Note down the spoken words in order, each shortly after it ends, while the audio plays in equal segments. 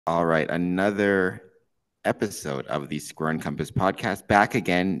All right, another episode of the Square and Compass podcast. Back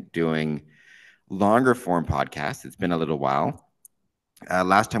again doing longer form podcasts. It's been a little while.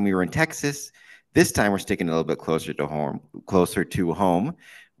 Last time we were in Texas. This time we're sticking a little bit closer to home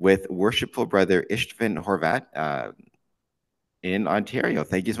with worshipful brother István Horváth in Ontario.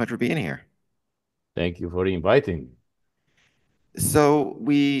 Thank you so much for being here. Thank you for inviting.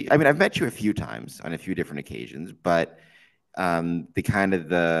 I've met you a few times on a few different occasions, but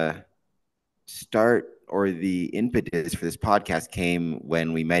the start or the impetus for this podcast came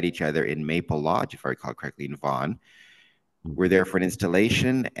when we met each other in Maple Lodge, if I recall correctly, in Vaughan. We're Mhm. there for an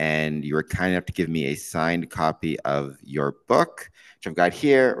installation, and you were kind enough to give me a signed copy of your book, which I've got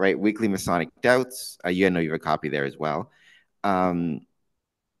here, right? Weekly Masonic Doubts. You know you have a copy there as well. Um,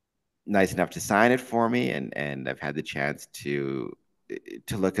 nice enough to sign it for me, and I've had the chance to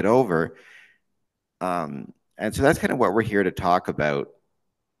look it over. And so that's kind of what we're here to talk about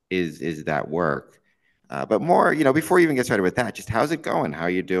is that work. But more, before you even get started with that, just how's it going? How are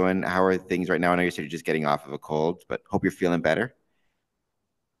you doing? How are things right now? I know you said you're just getting off of a cold, but hope you're feeling better.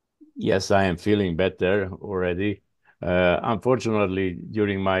 Yes, I am feeling better already. Unfortunately,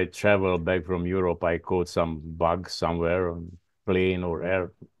 during my travel back from Europe, I caught some bug somewhere on plane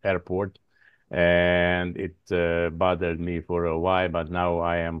or airport, and it bothered me for a while. But now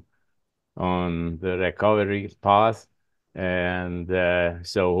I am on the recovery path, and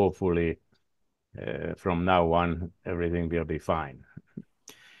so hopefully from now on everything will be fine.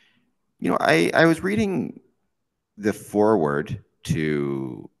 I was reading the foreword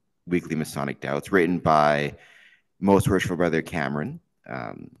to Weekly Masonic Doubts, written by Most Worshipful Brother Cameron,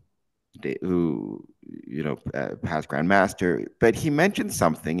 um, who, past Grand Master, but he mentioned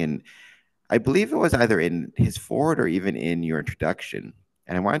something, and I believe it was either in his foreword or even in your introduction.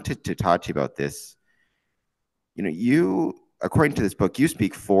 And I wanted to talk to you about this. According to this book, you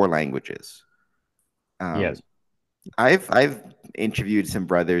speak four languages. Um, Yes. I've interviewed some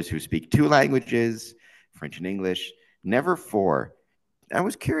brothers who speak two languages, French and English, never four. I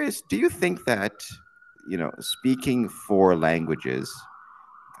was curious, do you think that, speaking four languages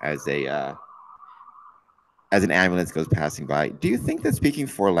as a as an ambulance goes passing by, do you think that speaking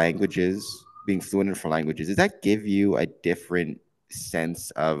four languages, being fluent in four languages, does that give you a different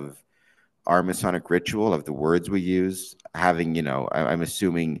sense of our Masonic ritual, of the words we use, having, I'm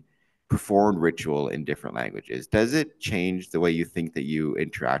assuming performed ritual in different languages? Does it change the way you think that you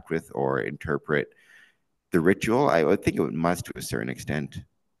interact with or interpret the ritual? I would think it must to a certain extent.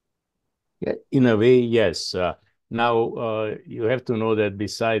 Yeah, in a way, yes. Now, you have to know that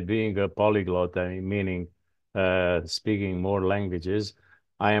beside being a polyglot, I mean, meaning speaking more languages,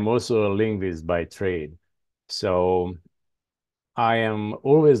 I am also a linguist by trade. So I am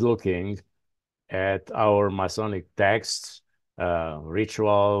always looking at our Masonic texts,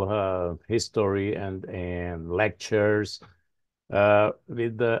 ritual history, and lectures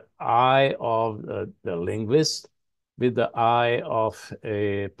with the eye of the linguist, with the eye of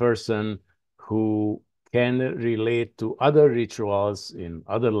a person who can relate to other rituals in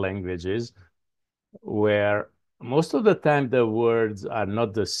other languages, where most of the time the words are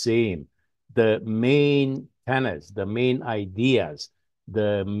not the same. The main tenets, the main ideas,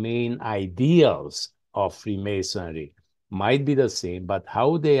 the main ideals of Freemasonry might be the same, but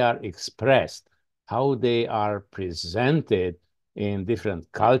how they are expressed, how they are presented in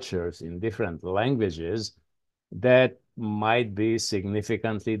different cultures, in different languages, that might be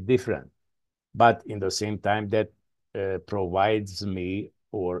significantly different. But in the same time, that provides me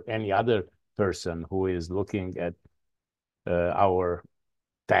or any other person who is looking at our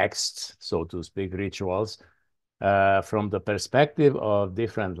texts, so to speak, rituals, from the perspective of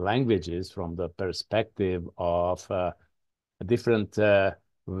different languages, from the perspective of different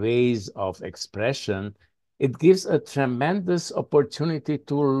ways of expression, it gives a tremendous opportunity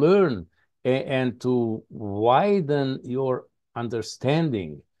to learn and to widen your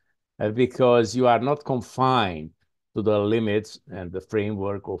understanding because you are not confined to the limits and the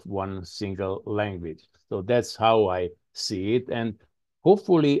framework of one single language. So that's how I see it. And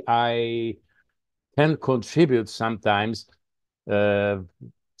hopefully, I can contribute sometimes uh,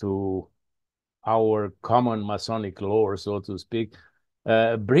 to our common Masonic lore, so to speak,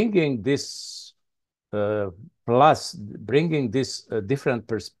 bringing this uh, bringing this different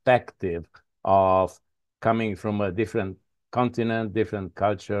perspective of coming from a different continent, different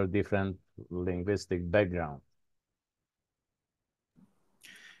culture, different linguistic background.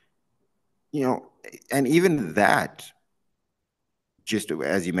 You know, and even that, just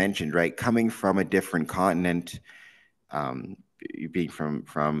as you mentioned, right, coming from a different continent, um, being from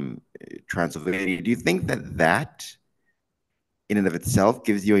Transylvania, do you think that in and of itself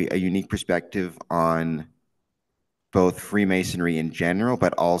gives you a unique perspective on both Freemasonry in general,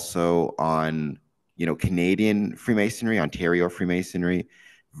 but also on, Canadian Freemasonry, Ontario Freemasonry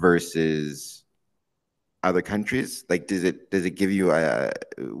versus other countries? Like, does it give you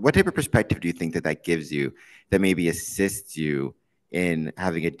what type of perspective do you think that gives you that maybe assists you in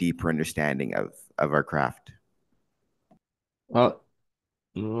having a deeper understanding of our craft? Well,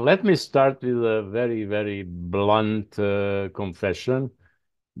 let me start with a very, very blunt confession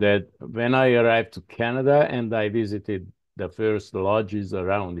that when I arrived to Canada and I visited the first lodges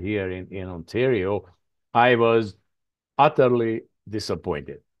around here in Ontario, I was utterly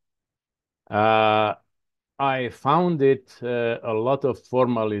disappointed. I found it a lot of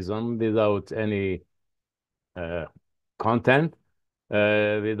formalism without any content,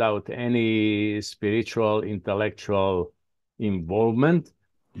 without any spiritual, intellectual involvement,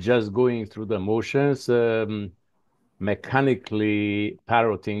 just going through the motions, mechanically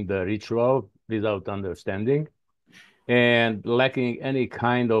parroting the ritual without understanding, and lacking any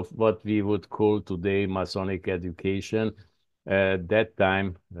kind of what we would call today Masonic education. At that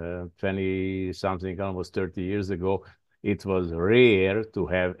time, 20 something, almost 30 years ago, it was rare to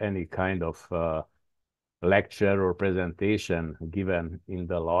have any kind of lecture or presentation given in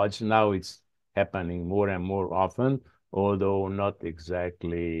the lodge. Now it's happening more and more often, although not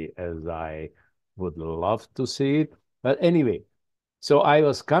exactly as I would love to see it. But anyway, so I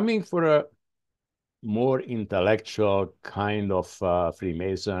was coming for a more intellectual kind of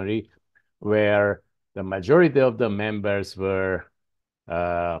Freemasonry, where the majority of the members were,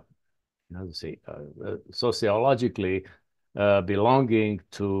 how to say, sociologically belonging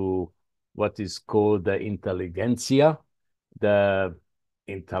to what is called the intelligentsia, the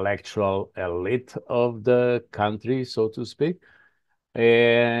intellectual elite of the country, so to speak.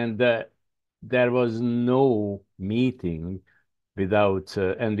 And there was no meeting without,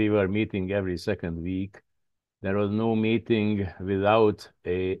 and we were meeting every second week. There was no meeting without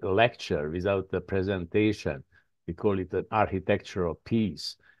a lecture, without a presentation. We call it an architectural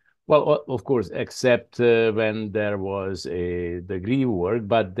piece. Well, of course, except when there was a degree work,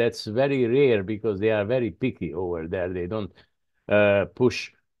 but that's very rare because they are very picky over there. They don't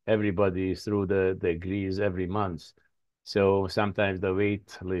push everybody through the degrees every month. So sometimes the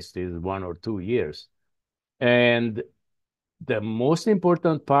wait list is 1 or 2 years. And the most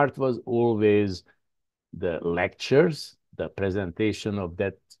important part was always the lectures, the presentation of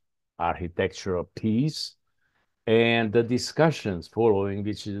that architectural piece, and the discussions following,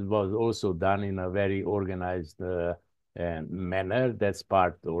 which was also done in a very organized manner. That's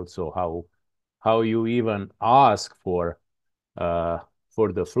part also how you even ask for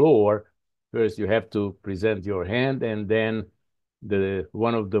the floor. First, you have to present your hand, and then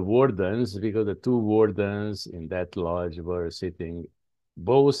one of the wardens, because the two wardens in that lodge were sitting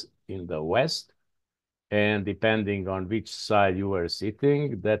both in the west, and depending on which side you were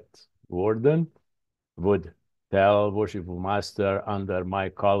sitting, that warden would tell worshipful master, under my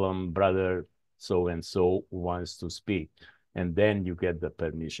column, brother so-and-so wants to speak. And then you get the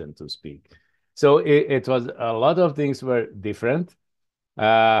permission to speak. So it was, a lot of things were different.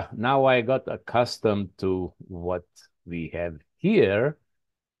 Now I got accustomed to what we have here.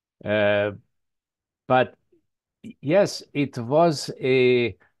 But yes, it was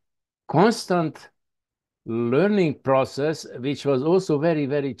a constant learning process, which was also very,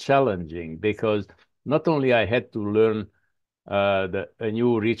 very challenging, because not only I had to learn a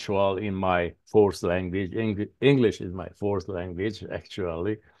new ritual in my fourth language. English is my fourth language,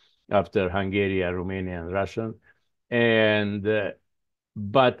 actually, after Hungarian, Romanian, Russian. And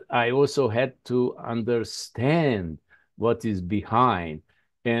but I also had to understand what is behind.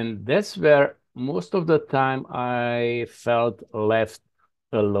 And that's where most of the time I felt left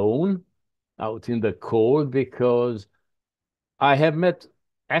alone out in the cold, because I have met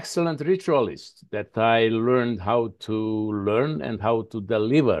excellent ritualists that I learned how to learn and how to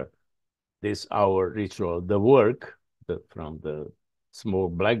deliver this our ritual, the work from the small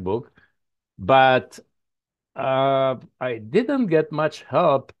black book. But I didn't get much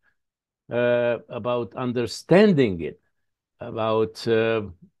help about understanding it, about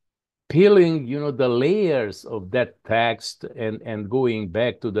peeling, the layers of that text and going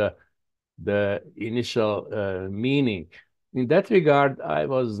back to the initial meaning. In that regard, I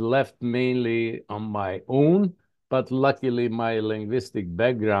was left mainly on my own, but luckily my linguistic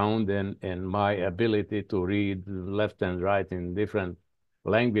background and my ability to read left and right in different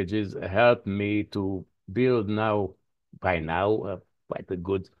languages helped me to build by now, quite a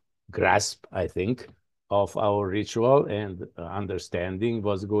good grasp, I think, of our ritual and understanding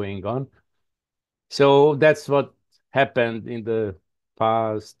what's going on. So that's what happened in the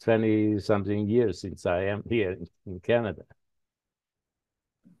past 20-something years since I am here in Canada.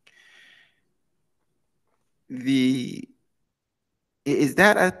 Is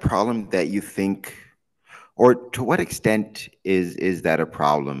that a problem that you think, or to what extent is that a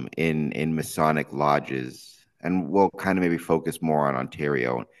problem in Masonic lodges? And we'll kind of maybe focus more on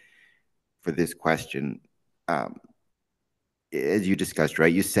Ontario for this question. As you discussed,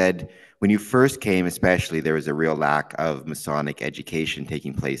 right? You said when you first came, especially, there was a real lack of Masonic education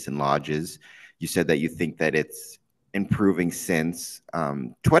taking place in lodges. You said that you think that it's improving since.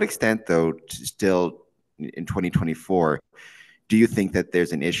 To what extent, though, still in 2024, do you think that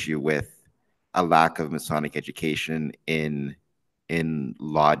there's an issue with a lack of Masonic education in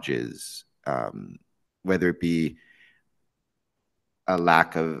lodges, whether it be a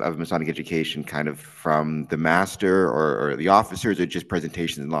lack of Masonic education kind of from the master or the officers, or just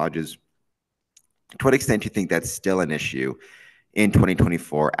presentations in lodges? To what extent do you think that's still an issue in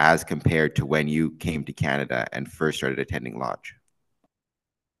 2024 as compared to when you came to Canada and first started attending lodge?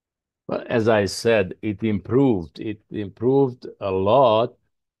 Well, as I said, it improved. It improved a lot.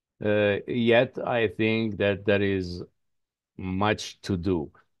 Yet I think that there is much to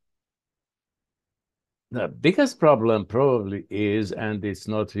do. The biggest problem probably is, and it's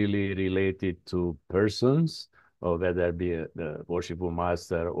not really related to persons, or whether it be the worshipful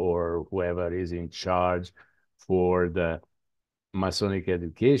master or whoever is in charge for the Masonic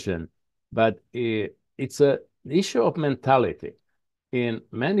education, but it's an issue of mentality. In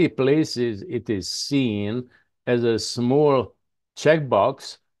many places, it is seen as a small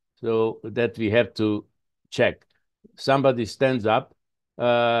checkbox, so that we have to check. Somebody stands up,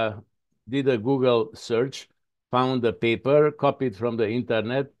 did a Google search, found a paper, copied from the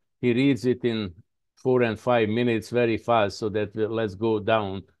internet. He reads it in 4 and 5 minutes very fast, so that let's go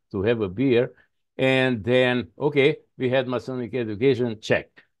down to have a beer. And then, okay, we had Masonic education, check.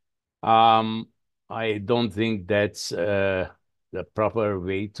 I don't think that's the proper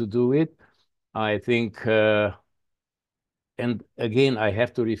way to do it. I think, and again, I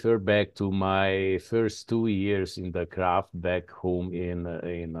have to refer back to my first 2 years in the craft back home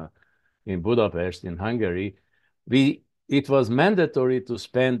in Budapest, in Hungary. It was mandatory to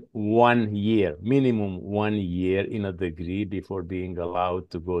spend 1 year, minimum 1 year in a degree before being allowed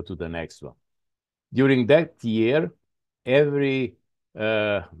to go to the next one. During that year, every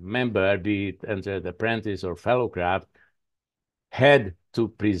member, be it entered apprentice or fellow craft, had to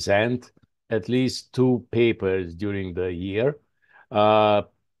present at least 2 papers during the year,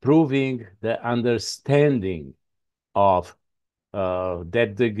 proving the understanding of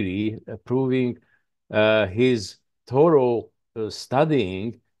that degree, proving his thorough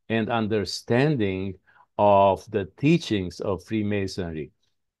studying and understanding of the teachings of Freemasonry.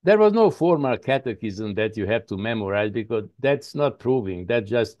 There was no formal catechism that you have to memorize, because that's not proving. That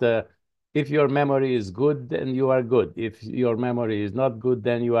just, if your memory is good, then you are good. If your memory is not good,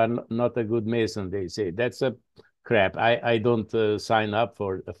 then you are not a good Mason, they say. That's a crap. I don't sign up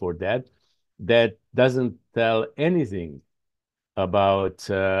for that. That doesn't tell anything about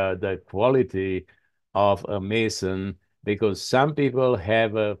the quality of a Mason, because some people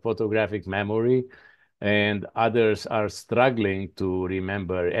have a photographic memory and others are struggling to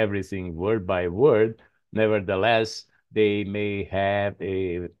remember everything word by word. Nevertheless, they may have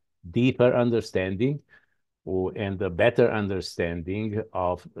a deeper understanding and a better understanding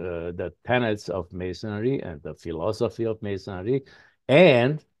of the tenets of Masonry and the philosophy of Masonry.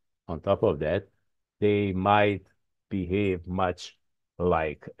 And on top of that, they might behave much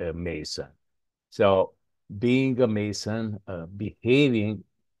like a Mason. So being a Mason, behaving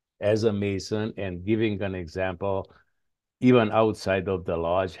as a Mason and giving an example, even outside of the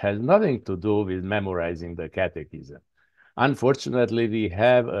lodge, has nothing to do with memorizing the catechism. Unfortunately, we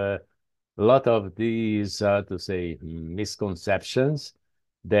have a lot of these, to say, misconceptions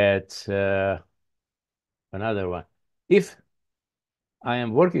that, another one, if I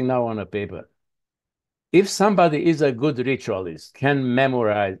am working now on a paper, if somebody is a good ritualist, can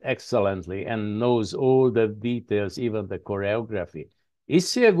memorize excellently and knows all the details, even the choreography,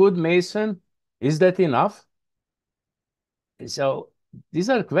 is he a good Mason? Is that enough? So these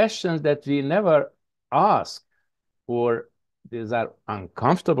are questions that we never ask, or these are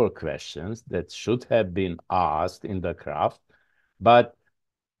uncomfortable questions that should have been asked in the craft. But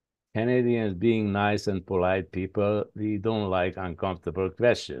Canadians, being nice and polite people, we don't like uncomfortable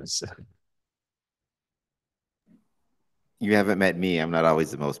questions. You haven't met me. I'm not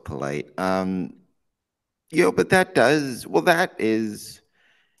always the most polite. But that is,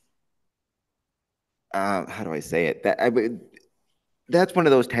 how do I say it? that's one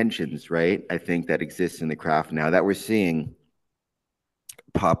of those tensions, right? I think that exists in the craft now that we're seeing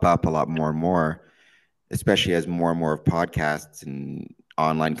pop up a lot more and more, especially as more and more of podcasts and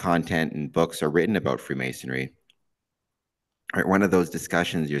online content and books are written about Freemasonry. Right, one of those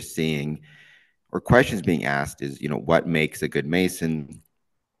discussions you're seeing or questions being asked is, what makes a good Mason?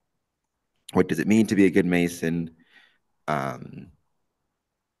 What does it mean to be a good Mason? Um,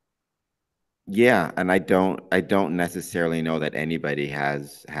 yeah, and I don't necessarily know that anybody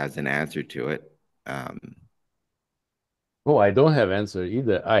has an answer to it. Um, Oh, I don't have answer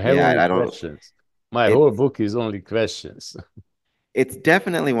either. I have yeah, only I don't. questions. My whole It's book is only questions. it's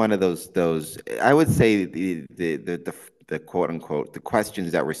definitely one of those. I would say the quote unquote the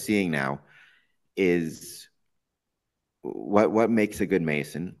questions that we're seeing now is what makes a good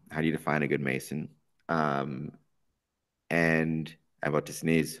Mason? How do you define a good Mason? Um, and I'm about to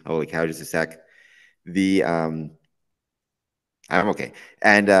sneeze. Holy cow! Just a sec. The I'm okay.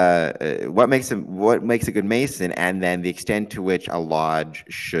 And what makes a good Mason, and then the extent to which a lodge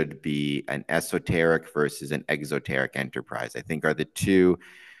should be an esoteric versus an exoteric enterprise, I think, are the two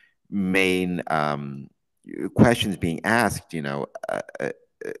main questions being asked. And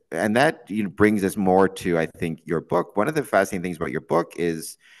that brings us more to, I think, your book. One of the fascinating things about your book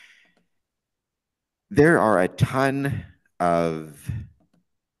is there are a ton of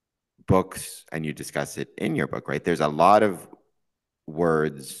books, and you discuss it in your book, right? There's a lot of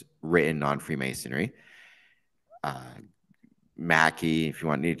words written on Freemasonry. Uh, Mackey, if you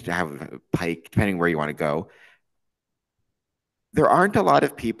want need to have Pike, depending where you want to go. There aren't a lot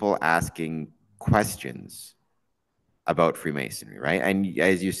of people asking questions about Freemasonry, right? And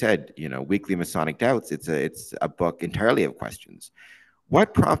as you said, Weekly Masonic Doubts, it's a book entirely of questions.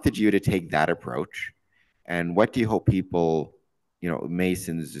 What prompted you to take that approach? And what do you hope people,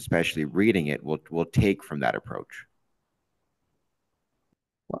 Masons especially reading it, will take from that approach?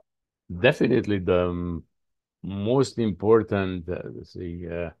 Definitely the most important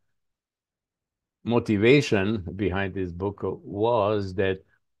motivation behind this book was that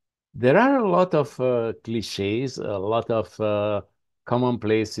there are a lot of cliches, a lot of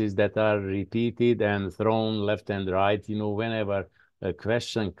commonplaces that are repeated and thrown left and right. Whenever a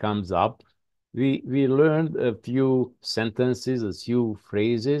question comes up, we learned a few sentences, a few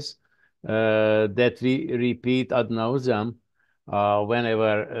phrases that we repeat ad nauseum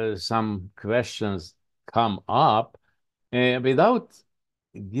whenever some questions come up, without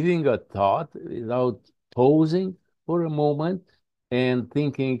giving a thought, without pausing for a moment and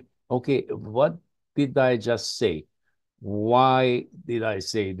thinking, okay, what did I just say? Why did I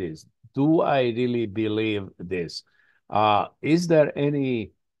say this? Do I really believe this? Is there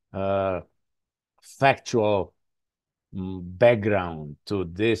any factual background to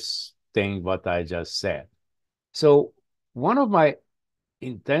this thing, what I just said? So one of my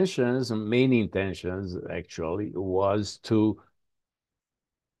intentions, main intentions actually, was to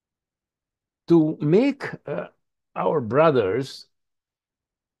make our brothers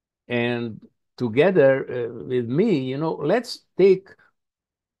and together with me, let's take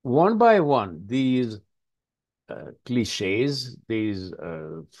one by one these cliches, these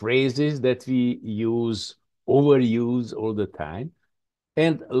phrases that we overuse all the time,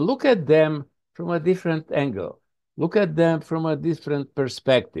 and look at them from a different angle, look at them from a different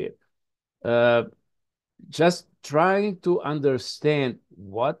perspective. Uh, just trying to understand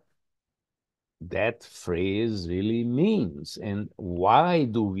what that phrase really means and why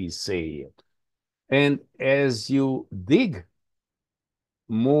do we say it. And as you dig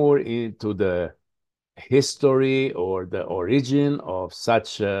more into the history or the origin of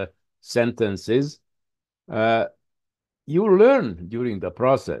such sentences, uh, you learn during the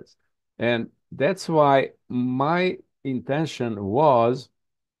process. And that's why my intention was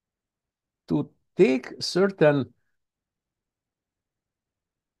to take certain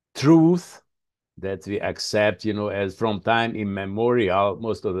truth that we accept, as from time immemorial.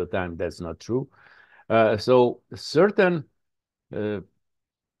 Most of the time, that's not true. So certain uh,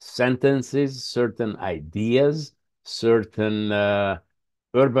 sentences, certain ideas, certain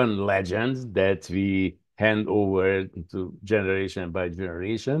urban legends that we hand over to generation by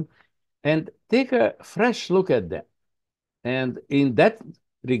generation, and take a fresh look at them. And in that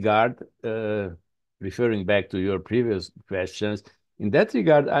regard, referring back to your previous questions, in that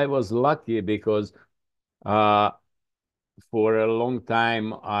regard, I was lucky because uh, for a long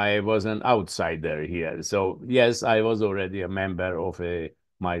time, I was an outsider here. So yes, I was already a member of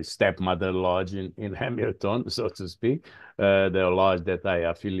my stepmother lodge in Hamilton, so to speak, the lodge that I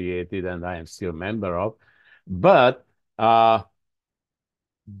affiliated and I am still a member of. But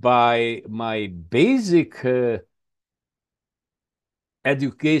by my basic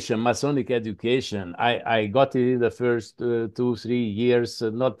education, Masonic education. I got it in the first 2, 3 years,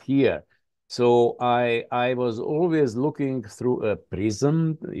 not here. So I was always looking through a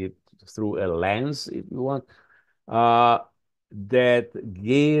prism, through a lens, if you want, uh, that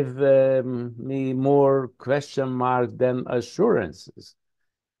gave me more question mark than assurances.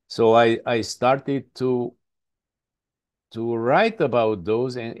 So I started to write about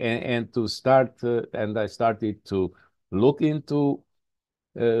those and to start, and I started to look into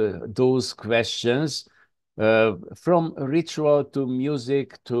those questions, from ritual to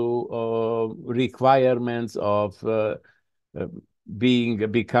music to requirements of uh,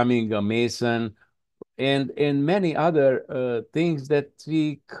 becoming a Mason, and many other things that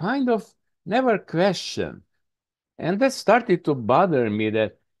we kind of never question. And that started to bother me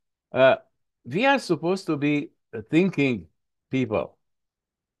that uh, we are supposed to be thinking people.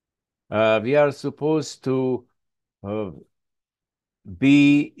 We are supposed to uh,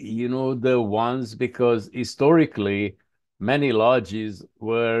 be, the ones, because historically, many lodges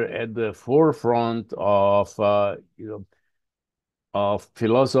were at the forefront of, of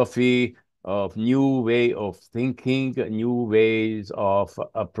philosophy, of new way of thinking, new ways of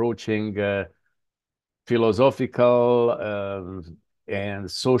approaching philosophical and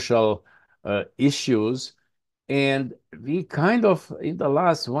social issues. And we kind of, in the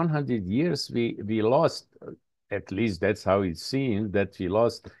last 100 years, we lost, at least that's how it seems, that we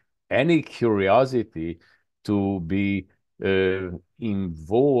lost any curiosity to be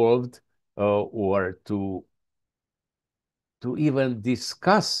involved, or to even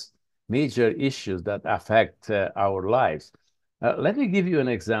discuss major issues that affect our lives. Let me give you an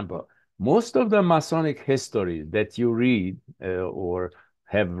example. Most of the Masonic history that you read or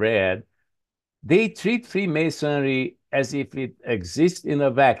have read, they treat Freemasonry as if it exists in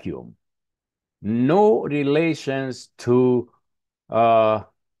a vacuum, no relations uh,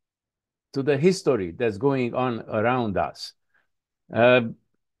 to the history that's going on around us, uh,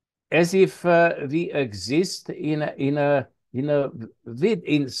 as if we exist in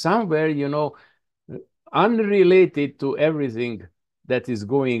somewhere, unrelated to everything that is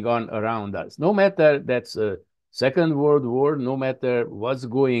going on around us. No matter that's a Second World War, no matter what's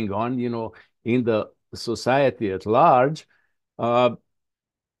going on, in the society at large, uh,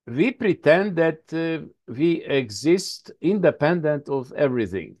 we pretend that we exist independent of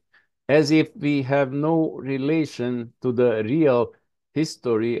everything, as if we have no relation to the real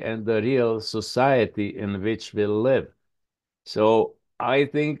history and the real society in which we live. So I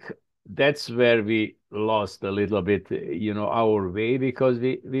think that's where we lost a little bit, our way, because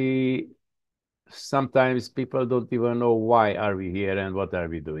we sometimes people don't even know why are we here and what are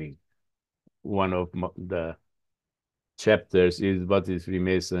we doing. One of the chapters is what is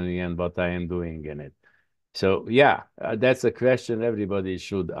Freemasonry and what I am doing in it. So yeah, that's a question everybody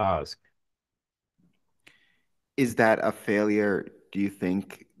should ask. Is that a failure? Do you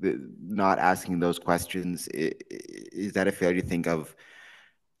think that not asking those questions is that a failure? Do you think of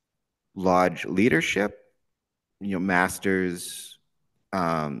lodge leadership? Masters,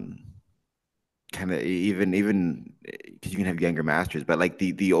 um, kind of even because you can have younger masters, but like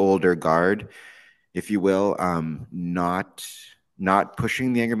the older guard, if you will, not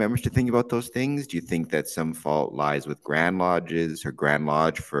pushing the younger members to think about those things. Do you think that some fault lies with Grand Lodges or Grand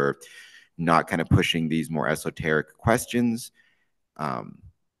Lodge for not kind of pushing these more esoteric questions? Um,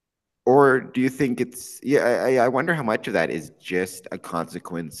 or do you think it's, yeah, I wonder how much of that is just a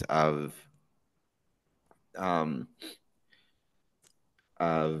consequence um,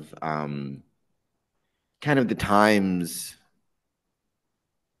 of kind of the times.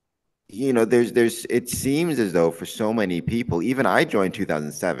 There's it seems as though for so many people, even I joined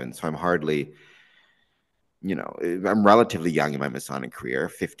 2007, so I'm relatively young in my Masonic career,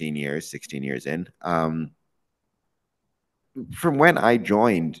 15 years, 16 years in. From when I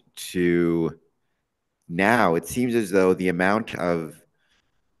joined to now, it seems as though the amount of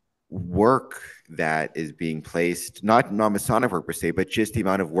work that is being placed, not Masonic work per se, but just the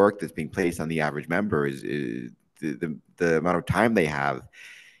amount of work that's being placed on the average member is the amount of time they have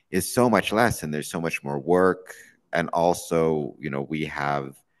is so much less, and there's so much more work. And also, we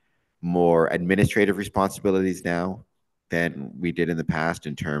have more administrative responsibilities now than we did in the past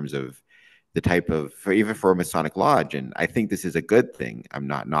in terms of the type of, even for a Masonic lodge. And I think this is a good thing. I'm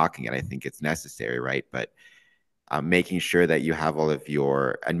not knocking it. I think it's necessary, right? But making sure that you have all of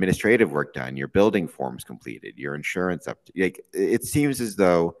your administrative work done, your building forms completed, your insurance up to, like, it seems as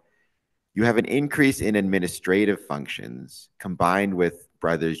though you have an increase in administrative functions combined with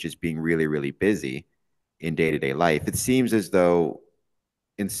brothers just being really, really busy in day-to-day life. It seems as though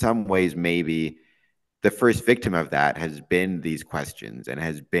in some ways maybe the first victim of that has been these questions and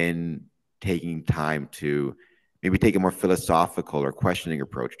has been taking time to maybe take a more philosophical or questioning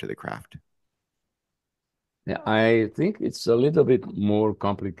approach to the craft? Yeah, I think it's a little bit more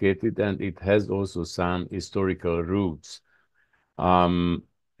complicated, and it has also some historical roots. Um,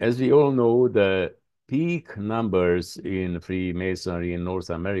 as we all know, the peak numbers in Freemasonry in North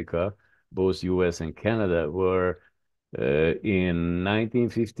America, both US and Canada, were in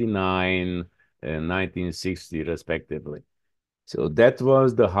 1959 and 1960, respectively. So that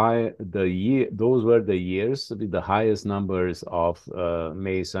was the year, those were the years with the highest numbers of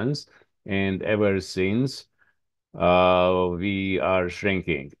Masons. And ever since, we are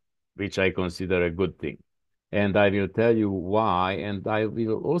shrinking, which I consider a good thing. And I will tell you why. And I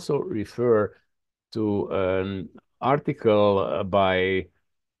will also refer to an article by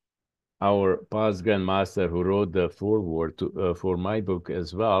our past grandmaster who wrote the foreword for my book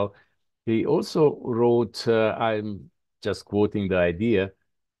as well. He also wrote, I'm just quoting the idea,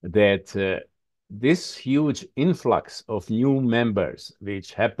 that this huge influx of new members,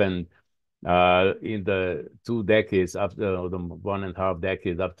 which happened in the 2 decades after, the 1.5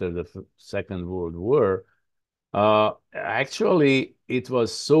 decades after the Second World War, actually, it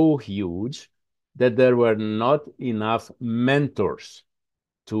was so huge that there were not enough mentors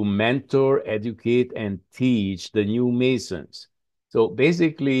to mentor, educate, and teach the new Masons. So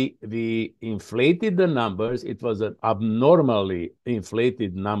basically, we inflated the numbers. It was an abnormally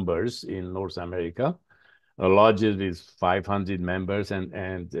inflated numbers in North America. Lodges with 500 members and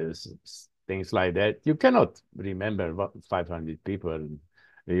things like that. You cannot remember 500 people,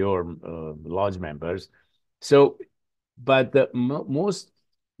 your lodge members. So, but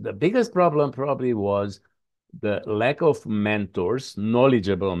the biggest problem probably was the lack of mentors,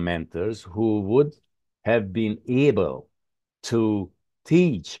 knowledgeable mentors who would have been able to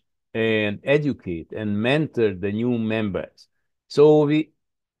teach and educate and mentor the new members. So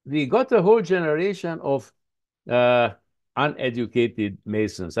we got a whole generation of uh, uneducated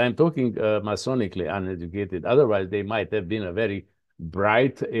Masons. I'm talking Masonically uneducated. Otherwise, they might have been a very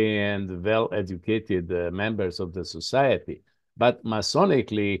bright and well-educated members of the society. But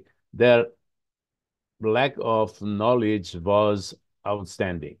Masonically, their lack of knowledge was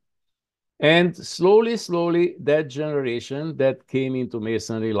outstanding. And slowly, slowly, that generation that came into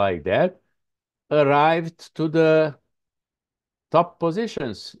Masonry like that arrived to the top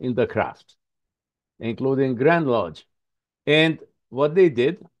positions in the craft, including Grand Lodge. And what they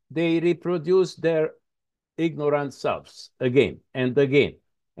did, they reproduced their ignorant selves again and again.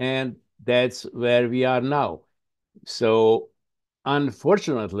 And that's where we are now. So,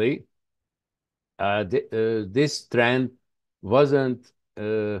 unfortunately, this trend wasn't,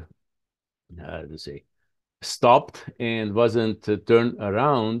 how to say, stopped and wasn't turned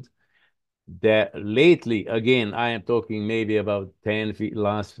around. That lately, again, I am talking maybe about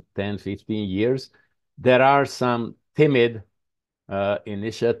last 10, 15 years, there are some timid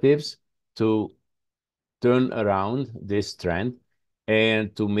initiatives to turn around this trend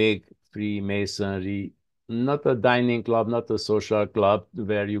and to make Freemasonry not a dining club, not a social club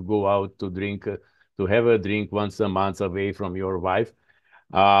where you go out to drink, to have a drink once a month away from your wife.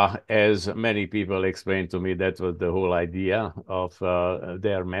 As many people explained to me, that was the whole idea of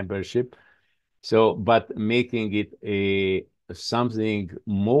their membership. So, but making it a something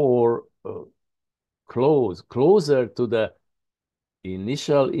more closer to the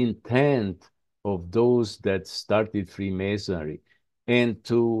initial intent of those that started Freemasonry, and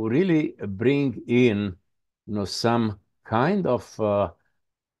to really bring in, some kind of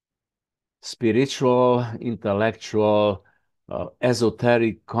spiritual, intellectual,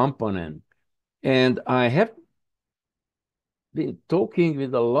 esoteric component. And I have been talking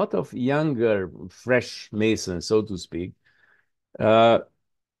with a lot of younger, fresh Masons, so to speak.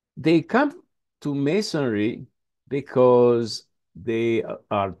 They come to Masonry because they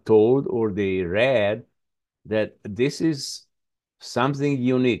are told or they read that this is something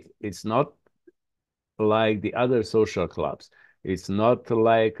unique. It's not like the other social clubs. It's not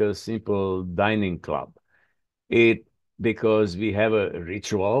like a simple dining club. It because we have a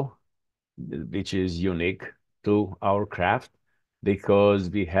ritual which is unique to our craft, because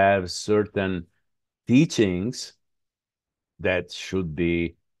we have certain teachings that should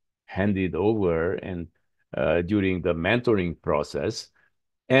be handed over and during the mentoring process.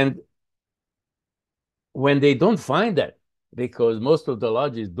 And when they don't find that, because most of the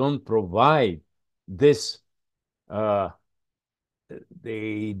lodges don't provide this, uh,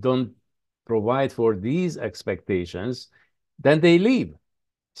 they don't provide for these expectations, then they leave.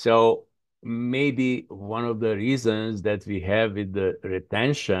 So maybe one of the reasons that we have with the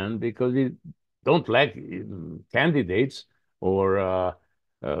retention, because don't lack candidates or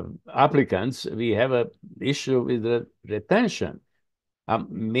applicants. We have an issue with the retention.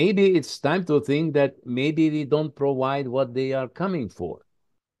 Maybe it's time to think that maybe we don't provide what they are coming for.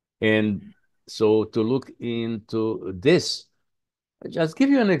 And so to look into this, just give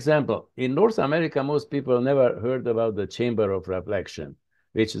you an example. In North America, most people never heard about the Chamber of Reflection,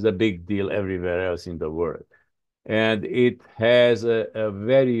 which is a big deal everywhere else in the world. And it has a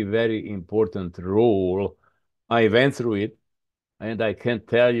very, very important role. I went through it, and I can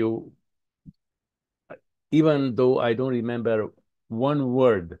tell you, even though I don't remember one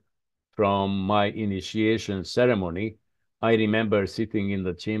word from my initiation ceremony, I remember sitting in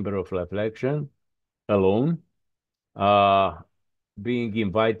the Chamber of Reflection alone, uh, being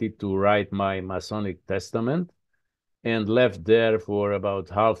invited to write my Masonic testament, and left there for about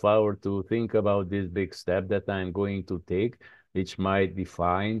half hour to think about this big step that I'm going to take, which might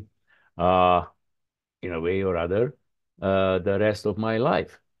define, uh, in a way or other, the rest of my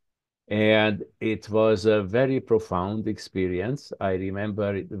life. And it was a very profound experience. I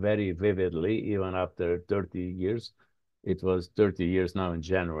remember it very vividly, even after 30 years. It was 30 years now in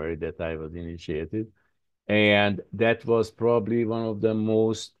January that I was initiated. And that was probably one of the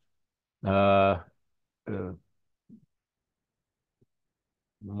uh, uh,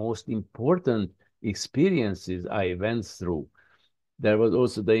 most important experiences I went through. There was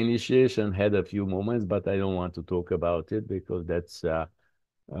also the initiation had a few moments, but I don't want to talk about it because that's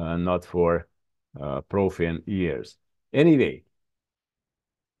not for profane ears. Anyway,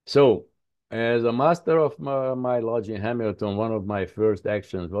 so as a master of my lodge in Hamilton, one of my first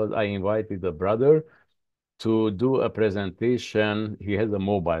actions was I invited a brother to do a presentation. He has a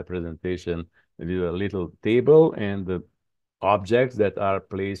mobile presentation with a little table and the objects that are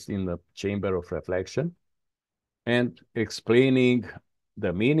placed in the chamber of reflection and explaining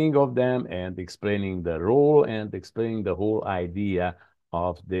the meaning of them and explaining the role and explaining the whole idea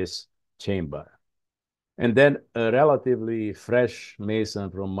of this chamber. And then a relatively fresh Mason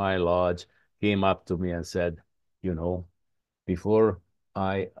from my lodge came up to me and said, you know, before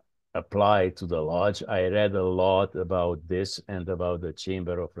I applied to the lodge, I read a lot about this and about the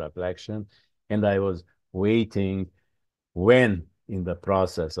chamber of reflection. And I was waiting when in the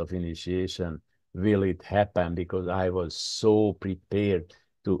process of initiation will it happen, because I was so prepared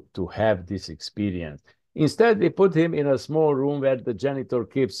to have this experience. Instead, they put him in a small room where the janitor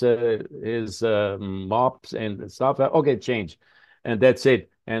keeps his mops and stuff. Okay, change. And that's it.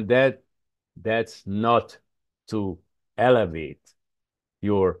 And that's not to elevate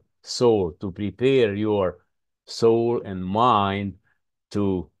your soul, to prepare your soul and mind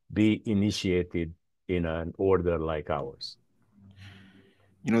to be initiated in an order like ours.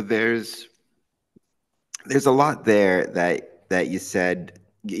 You know, there's a lot there that you said,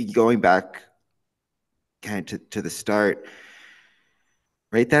 going back kind of to the start,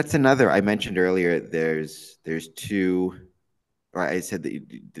 right? That's another I mentioned earlier. There's two, or I said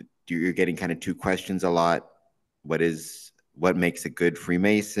that you're getting kind of two questions a lot. What makes a good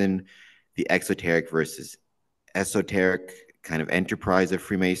Freemason? The exoteric versus esoteric kind of enterprise of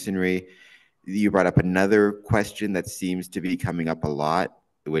Freemasonry. You brought up another question that seems to be coming up a lot,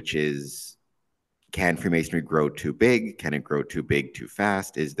 which is, can Freemasonry grow too big? Can it grow too big too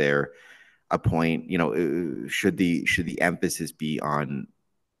fast? Is there a point, should the emphasis be on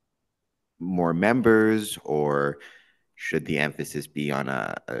more members, or should the emphasis be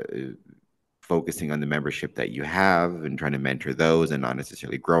on focusing on the membership that you have and trying to mentor those and not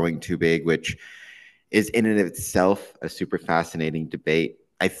necessarily growing too big, which is in and of itself a super fascinating debate.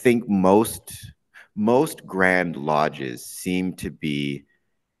 I think most grand lodges seem to be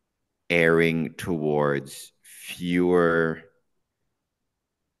erring towards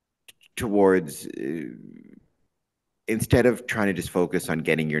instead of trying to just focus on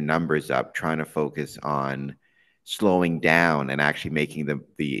getting your numbers up, trying to focus on slowing down and actually making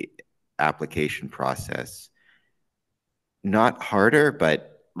the application process not harder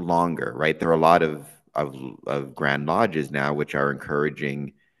but longer, right? There are a lot of grand lodges now which are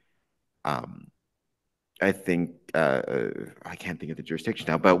encouraging, I think, I can't think of the jurisdiction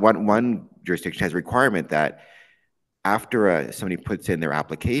now, but one jurisdiction has a requirement that after somebody puts in their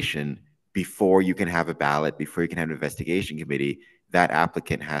application, before you can have a ballot, before you can have an investigation committee, that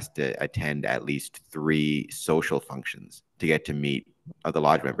applicant has to attend at least 3 social functions to get to meet other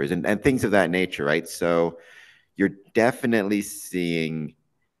lodge members and things of that nature, right? So you're definitely seeing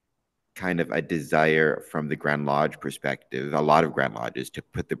kind of a desire from the Grand Lodge perspective, a lot of Grand Lodges, to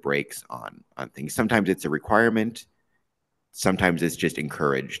put the brakes on things. Sometimes it's a requirement, sometimes it's just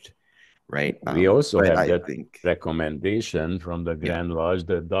encouraged, right? We also But have I that think, recommendation from the yeah, Grand Lodge,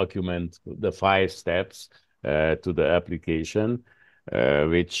 the document, the 5 steps to the application,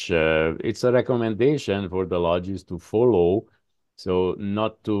 which it's a recommendation for the lodges to follow. So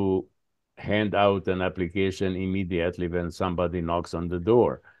not to hand out an application immediately when somebody knocks on the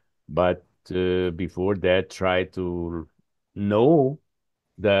door, but before that, try to know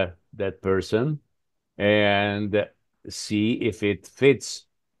that person and see if it fits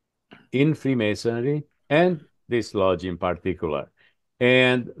in Freemasonry and this lodge in particular.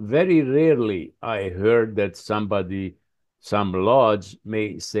 And very rarely I heard that some lodge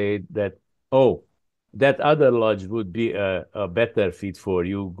may say that, oh, that other lodge would be a better fit for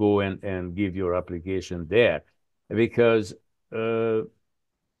you. Go and give your application there. Because uh,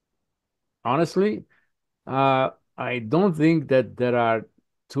 honestly, I don't think that there are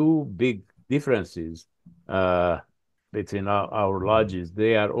too big differences uh, between our lodges.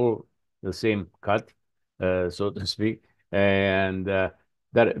 They are all the same cut, so to speak, and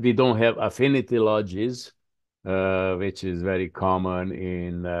that we don't have affinity lodges, which is very common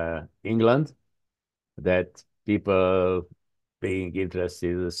in England. That people being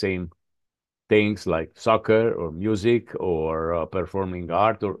interested in the same things like soccer or music or performing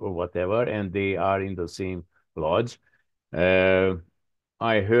art or whatever, and they are in the same lodge. Uh,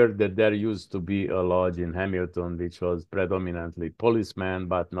 I heard that there used to be a lodge in Hamilton which was predominantly policemen,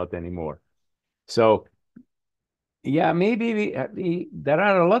 but not anymore. So, yeah, maybe there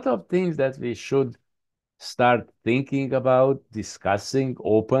are a lot of things that we should start thinking about, discussing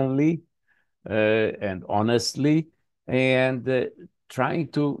openly and honestly, and trying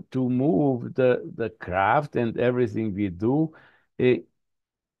to move the craft and everything we do uh,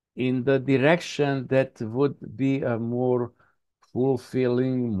 in the direction that would be a more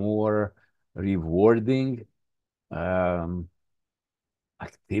fulfilling, more rewarding um,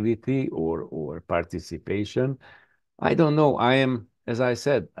 activity or participation. I don't know. As I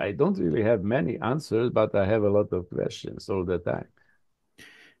said, I don't really have many answers, but I have a lot of questions all the time.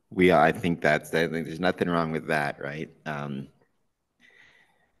 I think I think there's nothing wrong with that, right?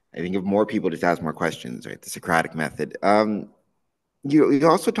 I think if more people just ask more questions, right? The Socratic method. You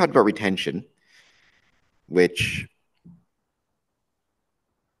also talked about retention, which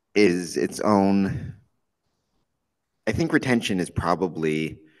is its own. I think retention is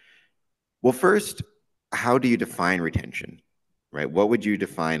probably, well, first, how do you define retention, right? What would you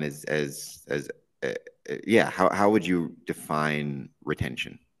define as yeah, how would you define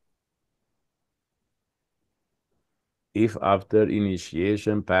retention? If after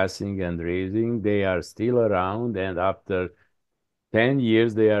initiation, passing, and raising, they are still around, and after 10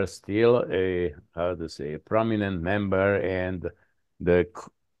 years, they are still how to say, a prominent member, and the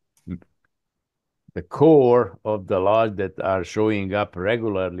the core of the lodge that are showing up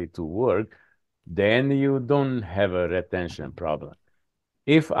regularly to work, then you don't have a retention problem.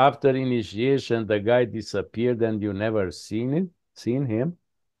 If after initiation the guy disappeared and you never seen him,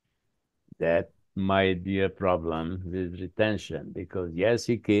 that might be a problem with retention, because yes,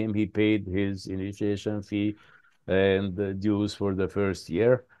 he came, he paid his initiation fee and the dues for the first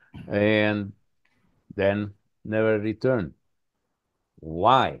year, and then never returned.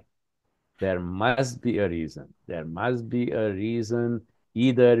 Why? There must be a reason. There must be a reason.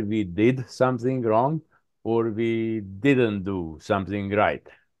 Either we did something wrong or we didn't do something right.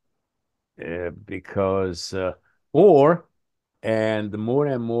 Because, or, and more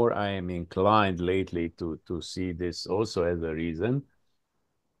and more I am inclined lately to see this also as a reason,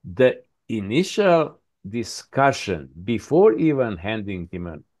 the initial discussion before even handing him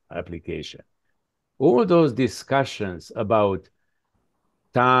an application, all those discussions about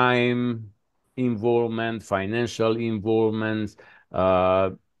time involvement, financial involvement, uh,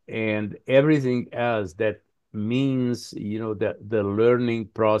 and everything else that means, the learning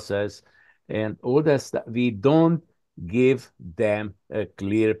process and all that stuff. We don't give them a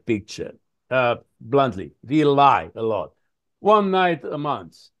clear picture. Bluntly, we lie a lot. One night a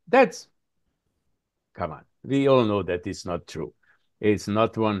month. Come on. We all know that it's not true. It's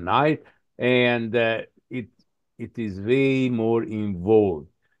not one night, and it is way more involved.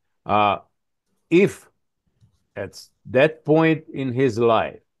 Uh, if at that point in his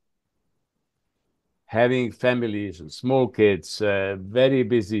life, having families, small kids, very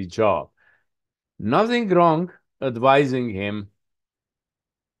busy job, nothing wrong advising him,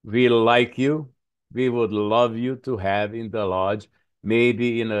 we like you, we would love you to have in the lodge,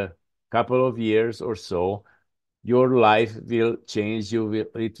 maybe in a couple of years or so, your life will change,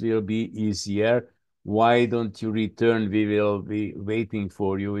 it will be easier. Why don't you return? We will be waiting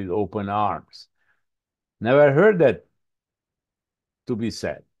for you with open arms. Never heard that to be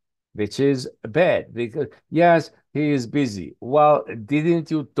said. which is bad because, yes, he is busy. Well,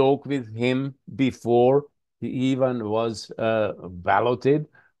 didn't you talk with him before he even was balloted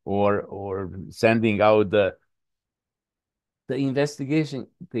or sending out the investigation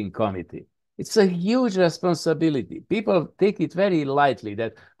committee? It's a huge responsibility. People take it very lightly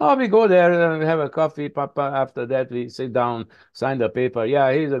that, oh, we go there and have a coffee, papa. After that, we sit down, sign the paper.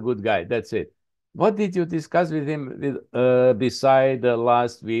 Yeah, he's a good guy. That's it. What did you discuss with him beside the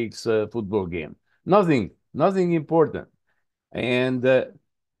last week's football game? Nothing, nothing important. And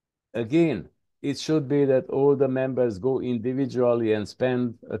again, it should be that all the members go individually and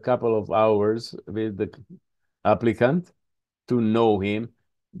spend a couple of hours with the applicant to know him.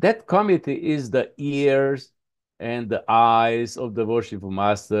 That committee is the ears and the eyes of the worship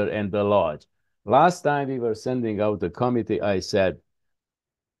master and the lodge. Last time we were sending out the committee, I said,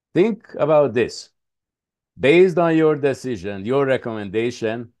 think about this. Based on your decision, your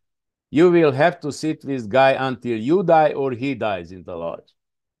recommendation, you will have to sit with guy until you die or he dies in the lodge.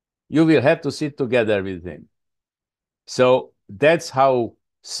 You will have to sit together with him. So that's how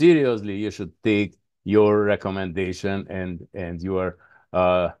seriously you should take your recommendation and your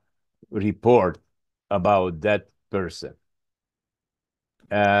report about that person.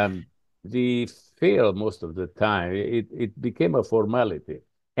 We fail most of the time. It became a formality,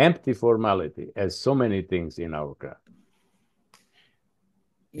 empty formality, as so many things in our craft.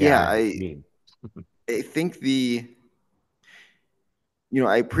 Yeah, I think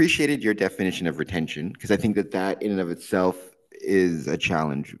I appreciated your definition of retention because I think that in and of itself is a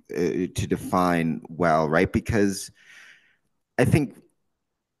challenge to define well, right? Because I think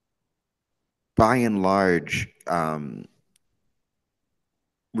by and large,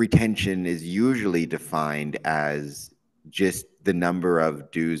 retention is usually defined as just the number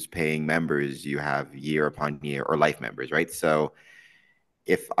of dues paying members you have year upon year or life members, right? So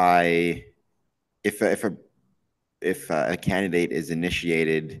if a candidate is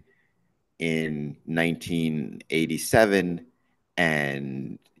initiated in 1987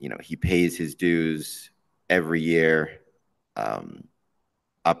 and he pays his dues every year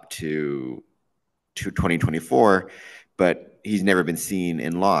up to 2024, but he's never been seen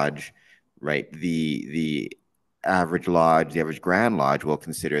in lodge, right? The average lodge, the average grand lodge will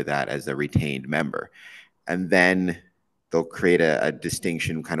consider that as a retained member. And then they'll create a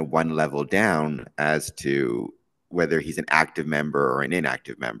distinction kind of one level down as to whether he's an active member or an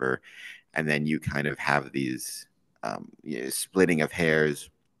inactive member. And then you kind of have these splitting of hairs.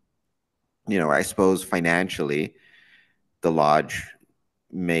 I suppose financially, the lodge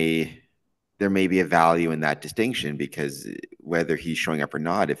there may be a value in that distinction because whether he's showing up or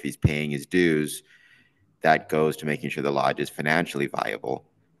not, if he's paying his dues, that goes to making sure the lodge is financially viable,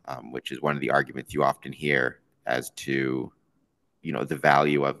 which is one of the arguments you often hear as to, the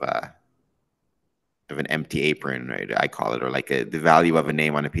value of an empty apron, right? I call it, or like the value of a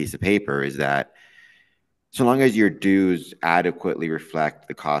name on a piece of paper is that so long as your dues adequately reflect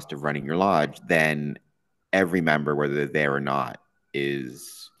the cost of running your lodge, then every member, whether they're there or not,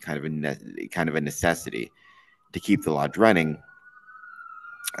 is kind of a necessity to keep the lodge running.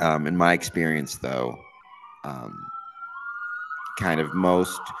 In my experience, though, kind of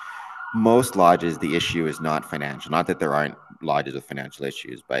most lodges, the issue is not financial. Not that there aren't lodges with financial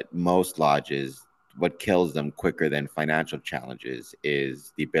issues, but most lodges, what kills them quicker than financial challenges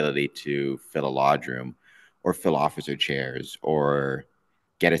is the ability to fill a lodge room or fill officer chairs or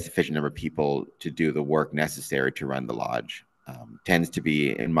get a sufficient number of people to do the work necessary to run the lodge. Tends to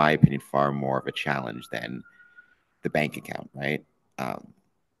be, in my opinion, far more of a challenge than the bank account, right?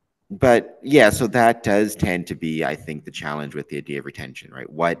 But yeah, so that does tend to be, I think, the challenge with the idea of retention, right?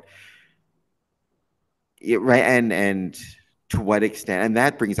 Right, and to what extent, and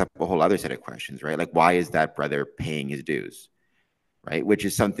that brings up a whole other set of questions, right? Like, why is that brother paying his dues, right? Which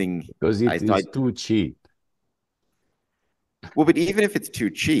is something because I it thought. is too cheap. Well, but even if it's too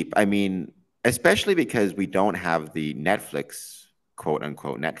cheap, I mean, especially because we don't have the Netflix, quote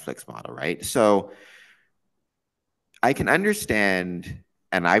unquote, Netflix model, right? So I can understand,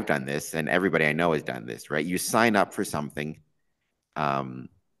 and I've done this, and everybody I know has done this, right? You sign up for something, um,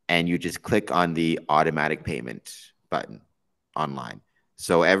 and you just click on the automatic payment button online.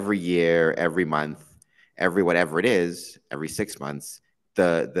 So every year, every month, every whatever it is, every 6 months,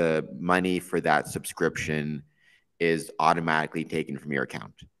 the money for that subscription is automatically taken from your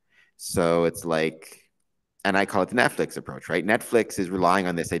account. So it's like, and I call it the Netflix approach, right? Netflix is relying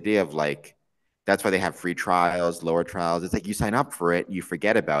on this idea of like, that's why they have free trials, lower trials. It's like you sign up for it, you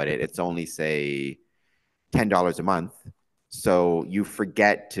forget about it. It's only, say, $10 a month. So you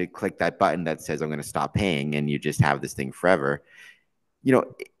forget to click that button that says, I'm going to stop paying, and you just have this thing forever. you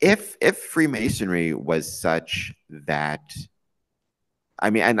know, if Freemasonry was such that, I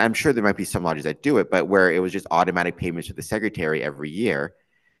mean, and I'm sure there might be some lodges that do it, but where it was just automatic payments to the secretary every year,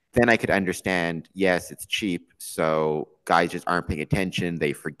 then I could understand, yes, it's cheap, so guys just aren't paying attention,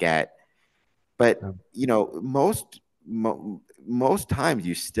 they forget. But, you know, most times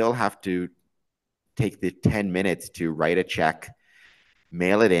you still have to take the 10 minutes to write a check,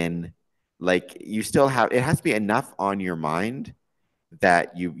 mail it in. Like you still have, it has to be enough on your mind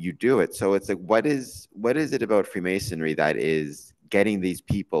that you do it. So it's like, what is it about Freemasonry that is getting these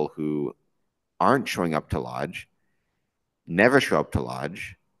people who aren't showing up to lodge, never show up to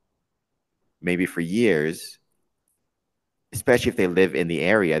lodge, maybe for years, especially if they live in the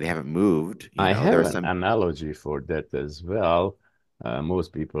area, they haven't moved. You I know, have there are an some. analogy for that as well.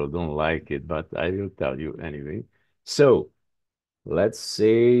 Most people don't like it, but I will tell you anyway. So let's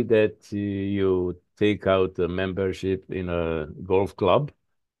say that you take out a membership in a golf club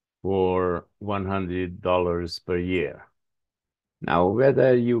for $100 per year. Now,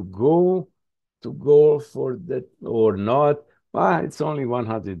 whether you go to golf for that or not, well, it's only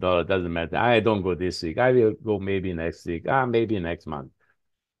 $100. Doesn't matter. I don't go this week. I will go maybe next week. Maybe next month.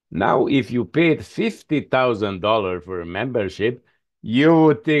 Now, if you paid $50,000 for a membership, you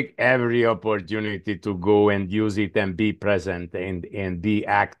would take every opportunity to go and use it and be present and be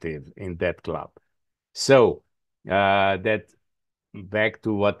active in that club. So that back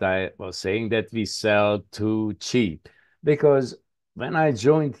to what I was saying, that we sell too cheap. Because when I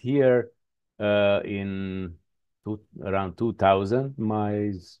joined here in around 2000,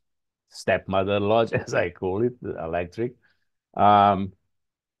 my stepmother lodge, as I call it, the electric, um,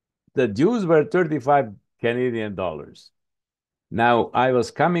 the dues were 35 Canadian dollars. Now, I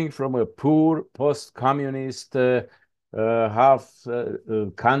was coming from a poor post-communist half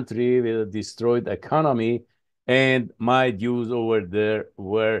country with a destroyed economy, and my dues over there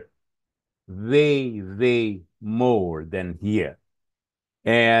were way more than here.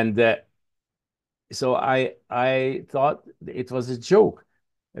 And so I thought it was a joke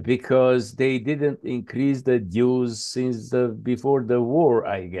because they didn't increase the dues since before the war,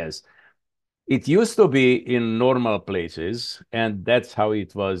 I guess. It used to be in normal places, and that's how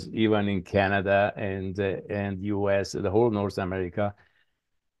it was even in Canada and US, the whole North America.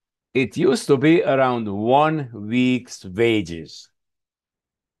 It used to be around 1 week's wages.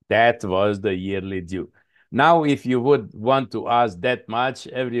 That was the yearly due. Now, if you would want to ask that much,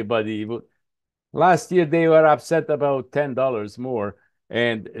 everybody would. Last year they were upset about $10 more,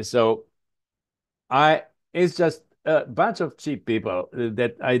 and so I. It's just a bunch of cheap people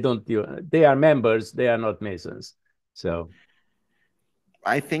that I don't. They are members. They are not Masons. So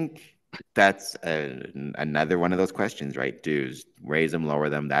I think that's another one of those questions, right? Dues, raise them, lower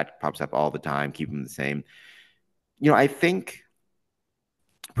them. That pops up all the time. Keep them the same. You know, I think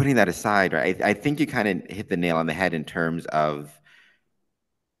putting that aside, right? I think you kind of hit the nail on the head in terms of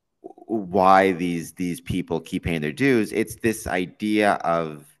why these people keep paying their dues. It's this idea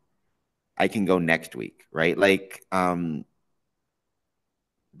of I can go next week, right? Like, so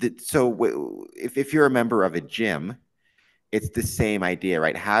if you're a member of a gym, it's the same idea,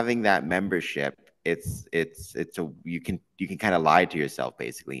 right? Having that membership, it's a you can kind of lie to yourself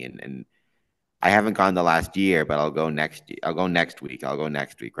basically, and I haven't gone the last year, but I'll go next week. I'll go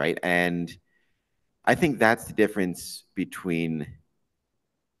next week, right? And I think that's the difference between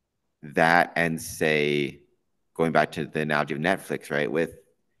that and say going back to the analogy of Netflix, right? With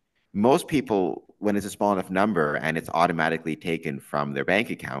most people, when it's a small enough number and it's automatically taken from their bank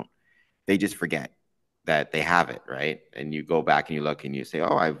account, they just forget that they have it, right? And you go back and you look and you say,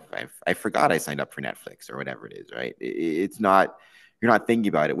 "Oh, I forgot I signed up for Netflix or whatever it is," right? It's not you're not thinking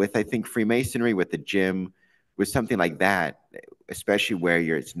about it. With I think Freemasonry, with the gym, with something like that, especially where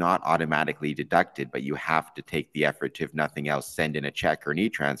it's not automatically deducted, but you have to take the effort to, if nothing else, send in a check or an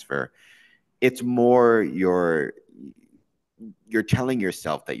e-transfer. It's more you're telling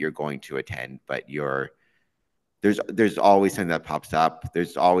yourself that you're going to attend, but there's always something that pops up.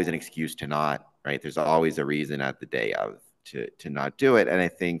 There's always an excuse to not, right? There's always a reason at the day of to not do it. And I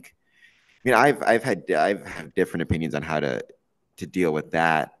think, I've had different opinions on how to deal with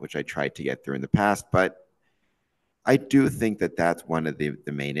that, which I tried to get through in the past. But I do think that that's one of the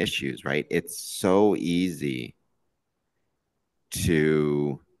main issues, right? It's so easy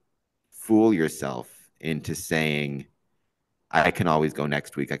to fool yourself into saying, I can always go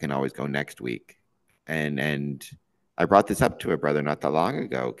next week. I can always go next week. And I brought this up to a brother not that long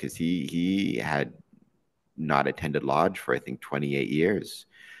ago because he had not attended lodge for I think 28 years,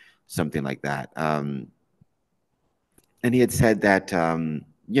 something like that. And he had said that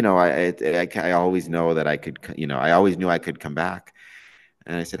I always know that I could, I always knew I could come back.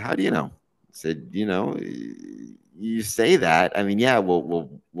 And I said, how do you know? I said, you say that. I mean, yeah,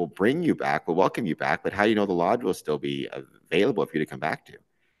 we'll bring you back, we'll welcome you back, but how do you know the lodge will still be available for you to come back to?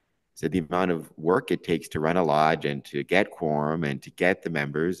 So the amount of work it takes to run a lodge and to get quorum and to get the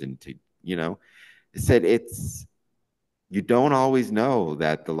members and to, I said you don't always know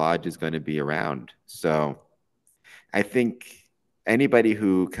that the lodge is going to be around. So I think anybody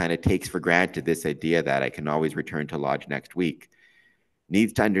who kind of takes for granted this idea that I can always return to lodge next week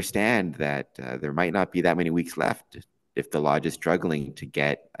needs to understand that there might not be that many weeks left if the lodge is struggling to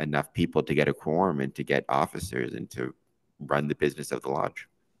get enough people to get a quorum and to get officers and to run the business of the lodge.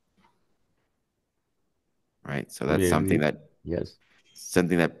 Right. So that's Fully something agree. that Yes.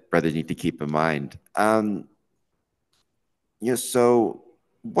 brothers need to keep in mind. So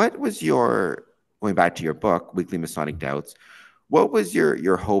what was your, going back to your book, Weekly Masonic Doubts, what was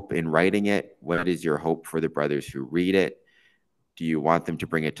your hope in writing it? What is your hope for the brothers who read it? Do you want them to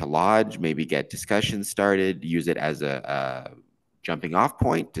bring it to lodge, maybe get discussions started, use it as a jumping off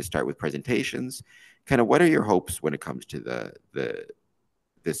point to start with presentations? Kind of what are your hopes when it comes to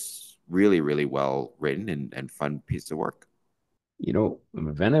this really, really well written and fun piece of work?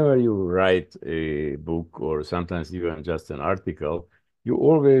 Whenever you write a book or sometimes even just an article, you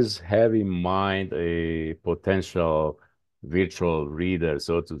always have in mind a potential virtual reader,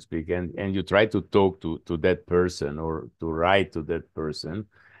 so to speak, and you try to talk to that person or to write to that person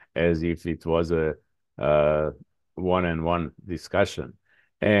as if it was a one-on-one discussion.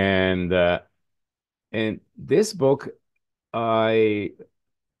 And this book, I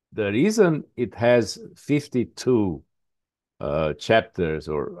the reason it has 52 chapters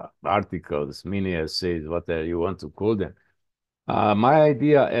or articles, mini essays, whatever you want to call them. My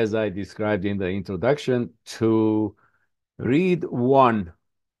idea, as I described in the introduction, to read one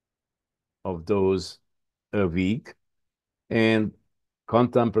of those a week and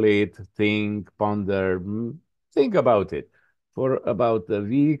contemplate, think, ponder, think about it for about a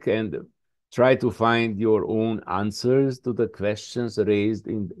week and try to find your own answers to the questions raised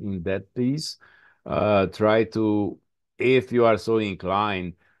in that piece. Try to, if you are so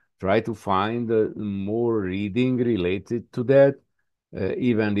inclined, try to find more reading related to that,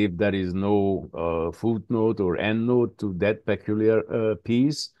 even if there is no footnote or endnote to that peculiar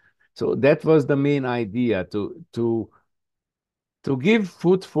piece. So that was the main idea to give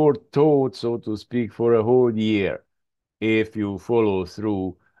food for thought, so to speak, for a whole year if you follow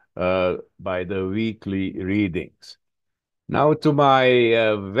through by the weekly readings. Now, to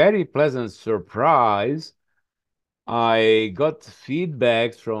my very pleasant surprise, I got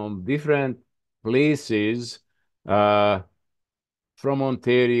feedback from different places from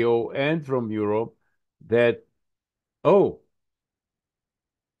Ontario and from Europe that, oh,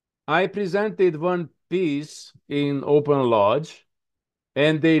 I presented one piece in Open Lodge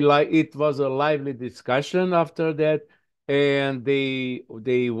and they like it was a lively discussion after that and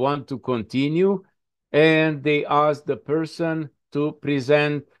they want to continue and they asked the person to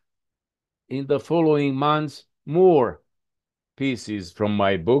present in the following months more pieces from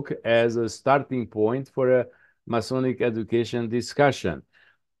my book as a starting point for a Masonic education discussion.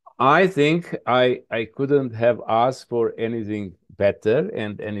 I think I couldn't have asked for anything better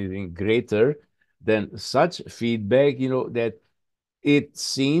and anything greater than such feedback, that it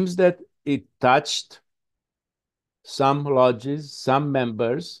seems that it touched some lodges, some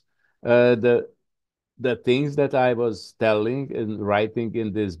members, the things that I was telling and writing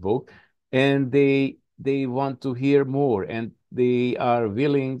in this book, and they want to hear more, and they are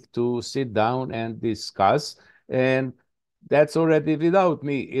willing to sit down and discuss, and that's already without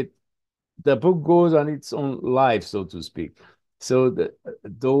me. The book goes on its own life, so to speak. So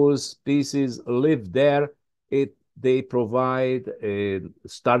those pieces live there. They provide a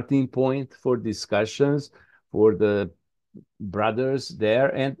starting point for discussions for the brothers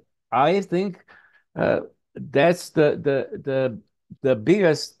there, and I think uh, that's the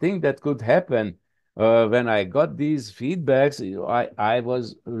biggest thing that could happen. When I got these feedbacks, I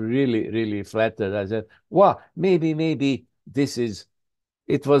was really really flattered. I said, "Well, maybe this is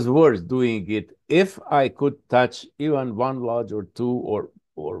it was worth doing it if I could touch even one lodge or two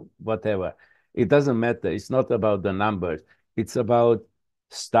or whatever. It doesn't matter. It's not about the numbers. It's about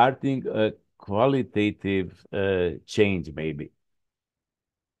starting a qualitative change, maybe.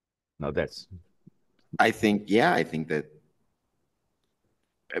 No, that's I think, yeah, I think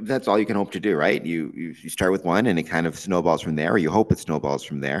that's all you can hope to do, right? You start with one and it kind of snowballs from there, or you hope it snowballs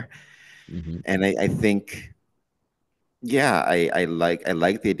from there. mhm. And I think, yeah, I like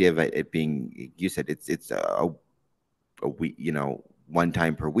the idea of it being, you said it's a week, one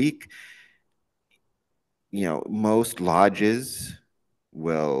time per week. Most lodges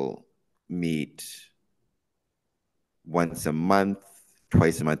will meet once a month,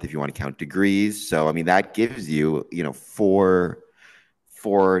 twice a month if you want to count degrees. So I mean that gives you,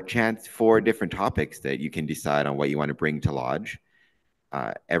 four different topics that you can decide on what you want to bring to lodge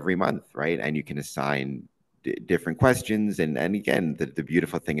every month, right? And you can assign different questions. And again, the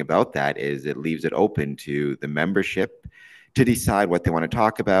beautiful thing about that is it leaves it open to the membership to decide what they want to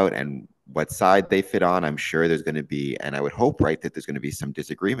talk about and what side they fit on. I'm sure there's going to be, and I would hope, right, that there's going to be some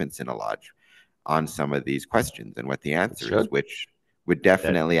disagreements in a lodge on some of these questions and what the answer is, Sure. which would That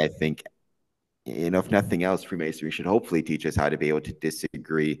definitely, I think, if nothing else, Freemasonry should hopefully teach us how to be able to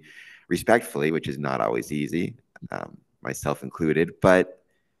disagree respectfully, which is not always easy, myself included. But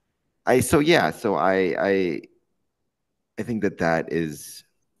I think that is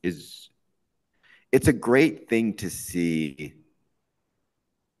it's a great thing to see.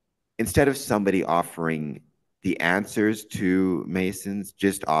 Instead of somebody offering the answers to Masons,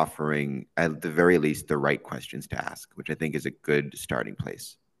 just offering at the very least the right questions to ask, which I think is a good starting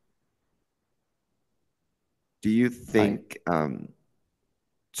place. Do you I think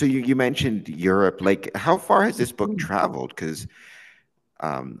so you mentioned Europe. Like, how far has this book traveled? Because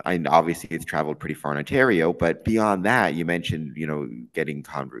I obviously it's traveled pretty far in Ontario, but beyond that, you mentioned having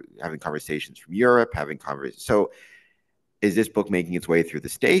conversations from Europe, having conversations. So, is this book making its way through the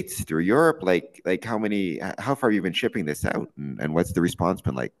States, through Europe? Like how far have you been shipping this out, and what's the response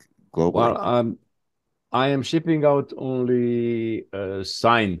been like globally? well, I am shipping out only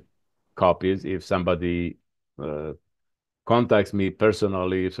signed copies if somebody uh, contacts me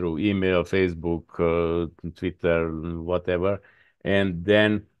personally through email, Facebook, Twitter, whatever, and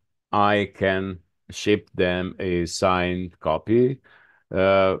then I can ship them a signed copy.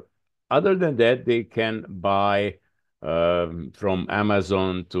 Uh, Other than that, they can buy from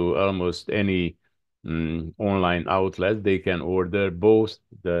Amazon to almost any online outlet. They can order both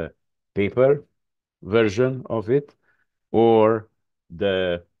the paper version of it or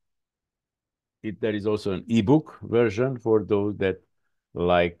the there is also an ebook version for those that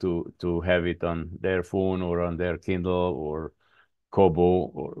like to have it on their phone or on their Kindle or Kobo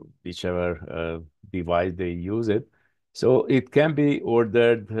or whichever device they use it. So it can be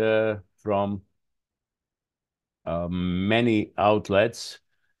ordered from many outlets.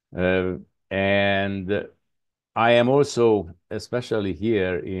 Uh, and I am also, especially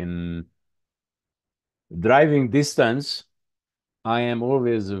here in driving distance, I am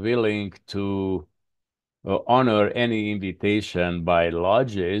always willing to honor any invitation by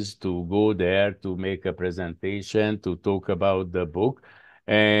lodges to go there to make a presentation, to talk about the book,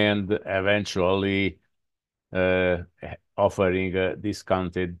 and eventually uh, offering a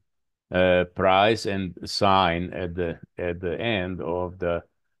discounted price and sign at the end of the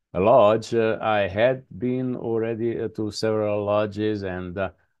lodge. I had been already to several lodges, and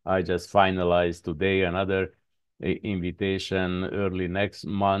I just finalized today another invitation early next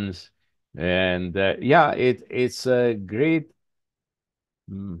month. And yeah, it's a great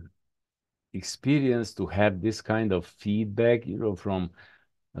mm, experience to have this kind of feedback, from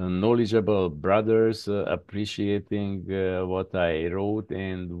knowledgeable brothers appreciating what I wrote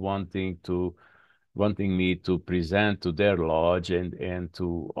and wanting me to present to their lodge and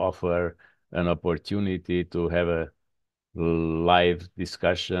to offer an opportunity to have a live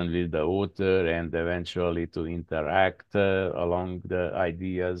discussion with the author and eventually to interact along the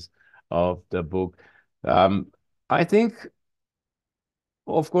ideas of the book. Um, I think,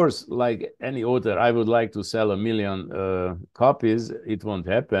 of course, like any author, I would like to sell 1 million copies. It won't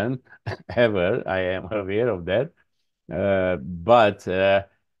happen ever. I am aware of that. But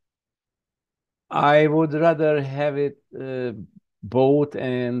I would rather have it bought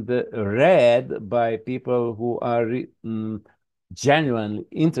and read by people who are genuinely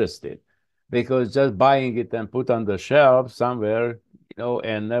interested, because just buying it and put on the shelf somewhere,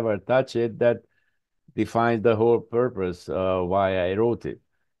 and never touch it, that defines the whole purpose why I wrote it.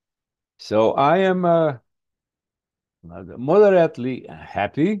 So I am moderately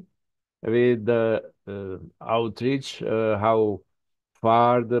happy with the outreach, how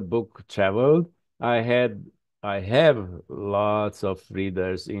far the book traveled. I had, I have lots of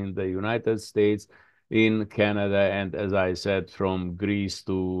readers in the United States, in Canada, and as I said, from Greece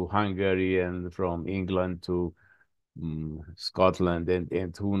to Hungary, and from England to Scotland,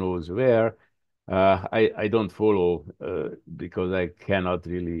 and who knows where. I don't follow because I cannot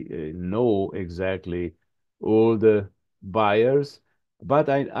really know exactly all the buyers, but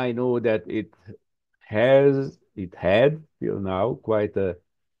I know that it had till now quite a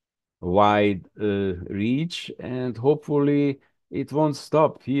wide reach, and hopefully it won't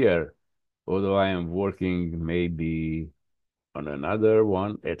stop here. Although I am working maybe on another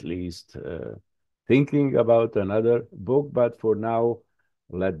one, at least thinking about another book. But for now,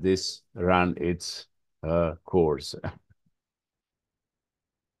 let this run its course.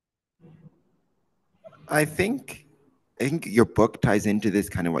 I think your book ties into this,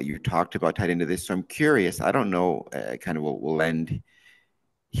 kind of what you talked about tied into this. So I'm curious. I don't know. Kind of we'll end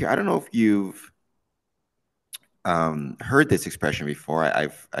here. I don't know if you've heard this expression before.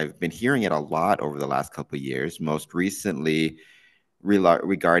 I've been hearing it a lot over the last couple of years. Most recently,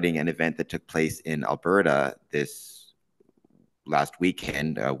 regarding an event that took place in Alberta this last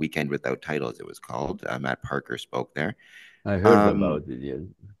weekend, Weekend Without Titles, it was called. Matt Parker spoke there. I heard Um, about it, yes.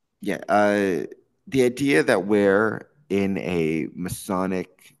 yeah, the idea that we're in a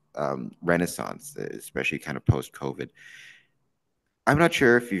Masonic renaissance, especially kind of post COVID. I'm not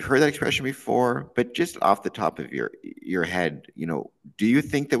sure if you've heard that expression before, but just off the top of your head, do you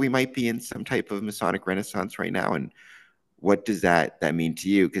think that we might be in some type of Masonic renaissance right now? And what does that mean to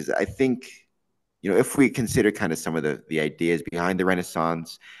you? Because I think, if we consider kind of some of the ideas behind the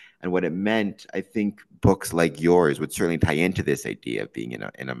Renaissance and what it meant, I think books like yours would certainly tie into this idea of being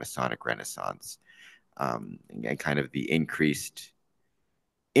in a Masonic Renaissance, and kind of the increased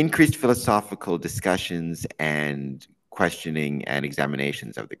philosophical discussions and questioning and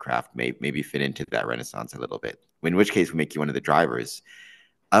examinations of the craft maybe fit into that Renaissance a little bit. In which case, we make you one of the drivers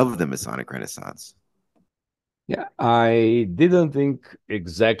of the Masonic Renaissance. Yeah, I didn't think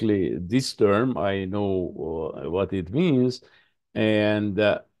exactly this term. I know what it means. And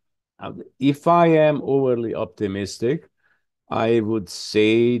if I am overly optimistic, I would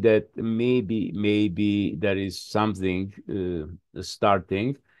say that maybe there is something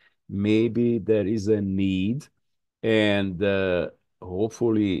starting. Maybe there is a need, and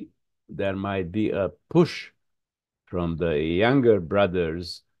hopefully there might be a push from the younger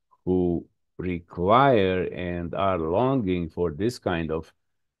brothers who require and are longing for this kind of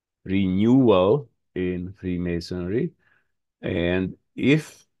renewal in Freemasonry. And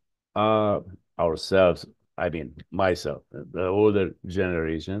if ourselves, I mean, myself, the older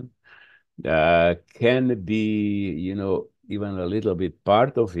generation, can be, even a little bit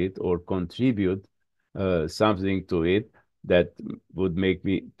part of it or contribute something to it, that would make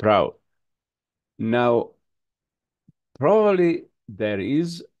me proud. Now, probably there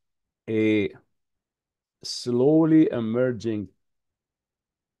is a slowly emerging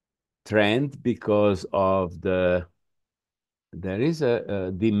trend because of there is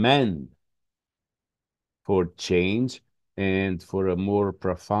a demand for change and for a more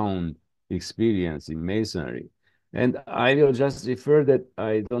profound experience in Masonry. And I will just refer that,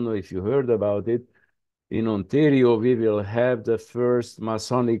 I don't know if you heard about it, in Ontario, we will have the first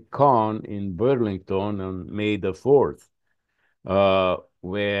Masonic Con in Burlington on May the 4th,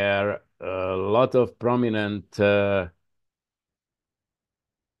 where a lot of prominent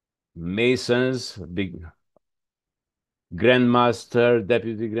Masons, big Grandmaster,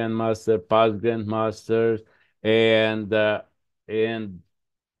 Deputy Grandmaster, past Grandmasters, and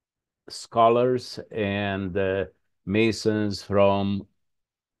scholars and Masons from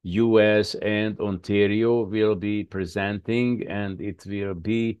US and Ontario will be presenting, and it will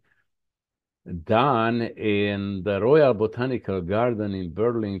be done in the Royal Botanical Garden in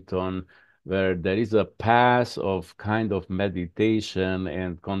Burlington, where there is a path of kind of meditation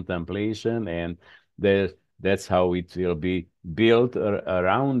and contemplation, and that's how it will be built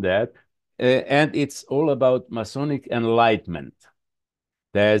around that. And it's all about Masonic enlightenment.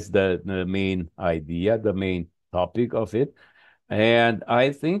 That's the main idea, the main topic of it. And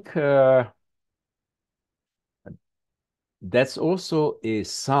I think that's also a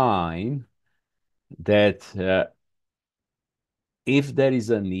sign that if there is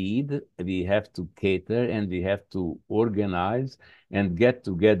a need, we have to cater and we have to organize and get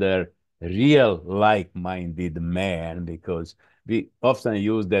together real like-minded men, because we often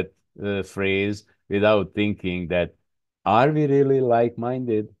use that phrase without thinking that, are we really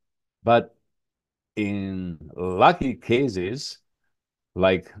like-minded? But in lucky cases,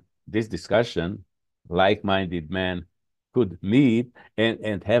 like this discussion, like-minded men could meet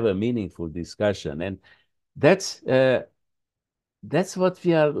and have a meaningful discussion. And that's that's what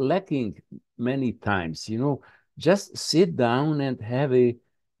we are lacking many times. Just sit down and have a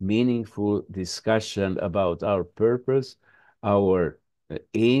meaningful discussion about our purpose, our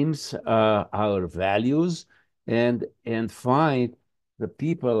aims, our values, and find the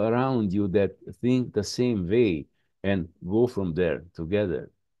people around you that think the same way and go from there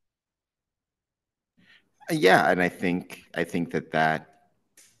together. Yeah, and I think that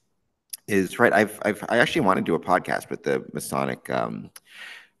is right. I actually want to do a podcast with the Masonic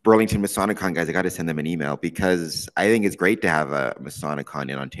Burlington Masonicon guys, I got to send them an email because I think it's great to have a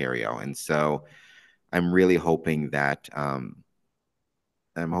Masonicon in Ontario. And so I'm really hoping that I'm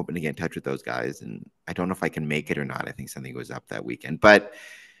hoping to get in touch with those guys. And I don't know if I can make it or not. I think something was up that weekend. But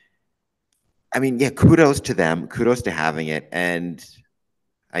I mean, yeah, kudos to them. Kudos to having it. And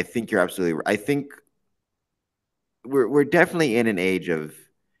I think you're absolutely right. I think we're definitely in an age of,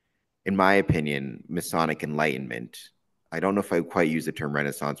 in my opinion, Masonic enlightenment. I don't know if I quite use the term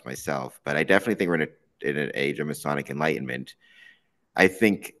Renaissance myself, but I definitely think we're in an age of Masonic enlightenment. I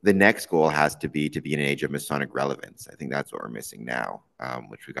think the next goal has to be in an age of Masonic relevance. I think that's what we're missing now,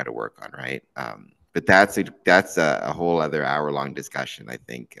 which we got to work on, right? But that's a whole other hour-long discussion, I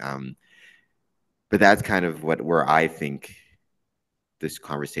think. But that's kind of where I think this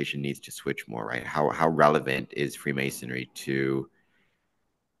conversation needs to switch more, right? How relevant is Freemasonry to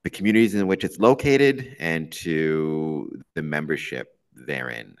the communities in which it's located and to the membership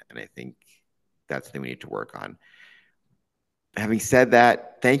therein? And I think that's something we need to work on. Having said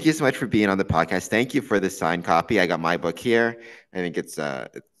that, thank you so much for being on the podcast. Thank you for the signed copy. I got my book here. I think it's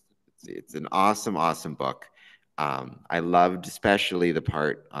an awesome book. I loved especially the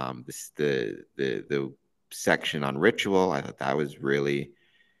part the section on ritual. I thought that was really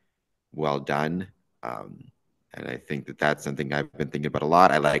well done. And I think that's something I've been thinking about a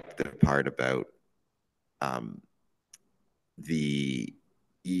lot. I liked the part about the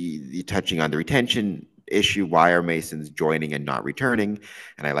touching on the retention issue. Why are Masons joining and not returning?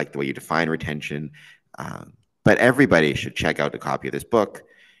 And I like the way you define retention. But everybody should check out a copy of this book.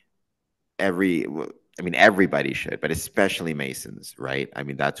 Everybody should, but especially Masons, right? I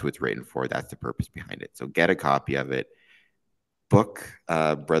mean, that's who it's written for. That's the purpose behind it. So get a copy of it. Book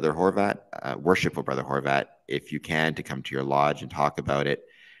Brother Horváth, worshipful Brother Horváth, if you can, to come to your lodge and talk about it.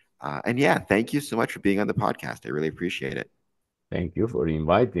 And yeah, thank you so much for being on the podcast. I really appreciate it. Thank you for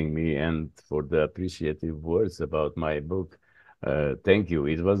inviting me and for the appreciative words about my book. Thank you.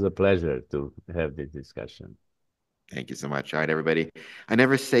 It was a pleasure to have this discussion. Thank you so much. All right, everybody. I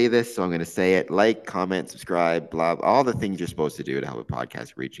never say this, so I'm going to say it. Like, comment, subscribe, blah, all the things you're supposed to do to help a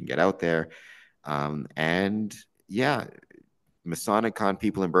podcast reach and get out there. And yeah, MasonicCon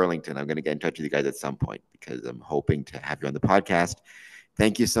people in Burlington, I'm going to get in touch with you guys at some point because I'm hoping to have you on the podcast.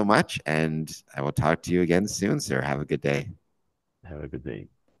 Thank you so much. And I will talk to you again soon, sir. Have a good day. Have a good day.